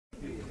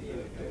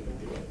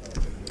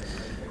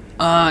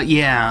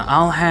Yeah,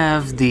 I'll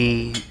have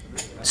the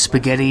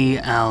spaghetti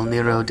al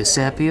nero di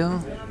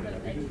sapio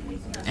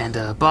and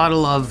a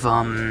bottle of,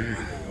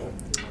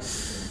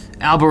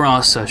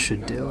 Albarossa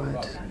should do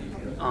it.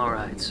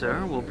 Alright,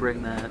 sir. We'll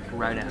bring that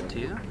right out to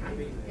you.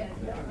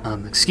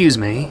 Excuse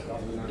me.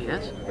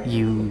 Yes?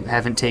 You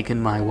haven't taken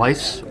my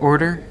wife's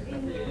order?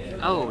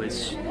 Oh,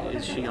 is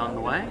she on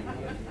the way?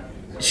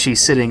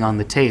 She's sitting on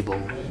the table,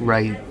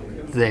 right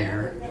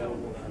there.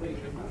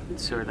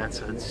 Sir, that's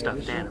a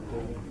stuffed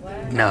animal.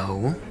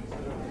 No.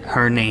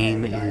 Her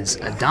name is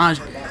Adaj...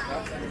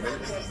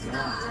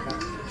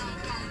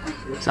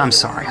 I'm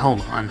sorry,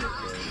 hold on.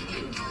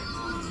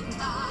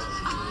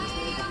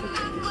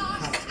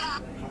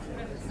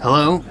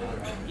 Hello?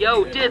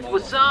 Yo, Dith,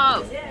 what's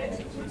up?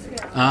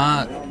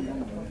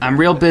 I'm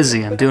real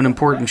busy. I'm doing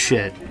important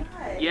shit.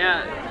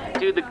 Yeah,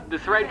 dude, the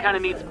thread kind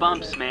of needs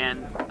bumps,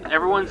 man.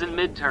 Everyone's in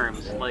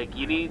midterms. Like,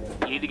 you need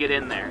to get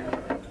in there.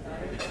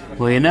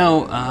 Well, you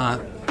know,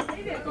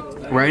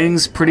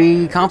 writing's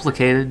pretty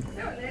complicated.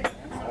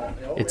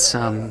 It's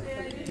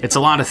a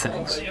lot of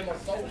things.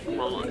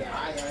 Well,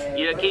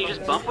 yeah, can you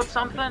just bump with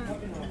something?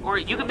 Or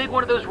you can make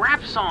one of those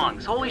rap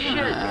songs. Holy shit.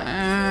 What?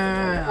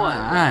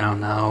 I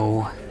don't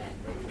know.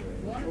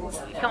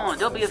 Come on,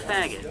 don't be a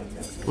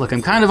faggot. Look,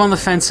 I'm kind of on the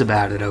fence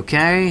about it,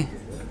 okay?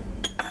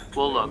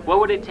 Well, look, what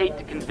would it take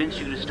to convince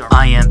you to start?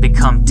 I am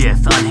become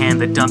Dith,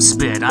 unhand the dumb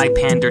spit. I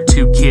pander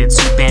to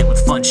kids who bant with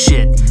fun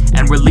shit.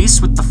 And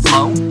release with the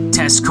flow,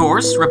 test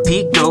course,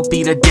 repeat, go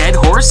beat a dead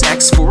horse,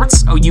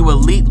 exports. Oh, you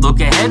elite,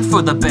 look ahead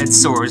for the bed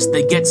sores.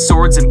 They get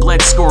swords and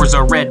bled scores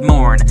are red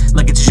morn.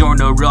 Like it's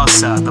Giorno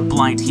Rossa, the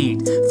blind heat.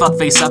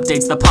 Fuckface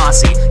updates the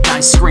posse,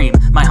 guys scream.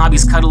 My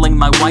hobby's cuddling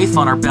my wife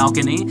on our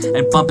balcony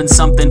and bumping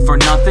something for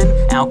nothing,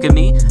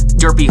 alchemy.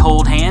 Derpy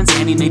hold hands,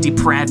 anime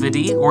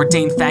depravity.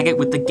 Ordained faggot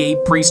with the gay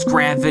priest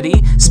gravity.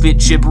 Spit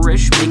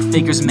gibberish, make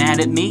figures mad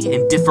at me.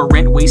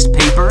 Indifferent waste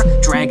paper,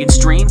 dragon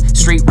stream.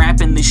 Straight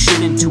rapping this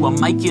shit into a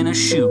mic in a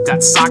shoe.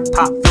 Got sock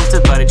pop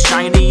filter, but it's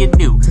shiny and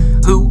new.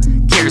 Who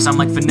cares? I'm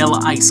like vanilla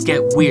ice,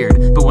 get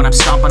weird. But when I'm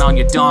stomping on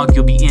your dog,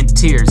 you'll be in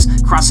tears.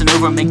 Crossing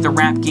over, make the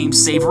rap game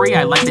savory.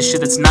 I like the shit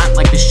that's not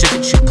like the shit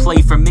that you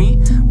play for me.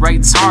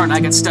 Writing's hard, I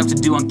got stuff to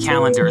do on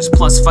calendars.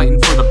 Plus fighting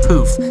for the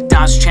poof,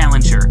 Dodge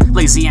Challenger.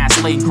 Lazy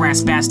ass laying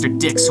grass bastard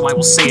dick, so I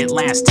will say it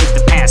last. Take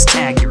the pass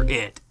tag, you're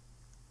it.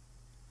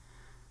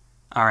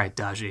 Alright,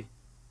 Daji.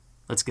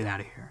 Let's get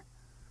out of here.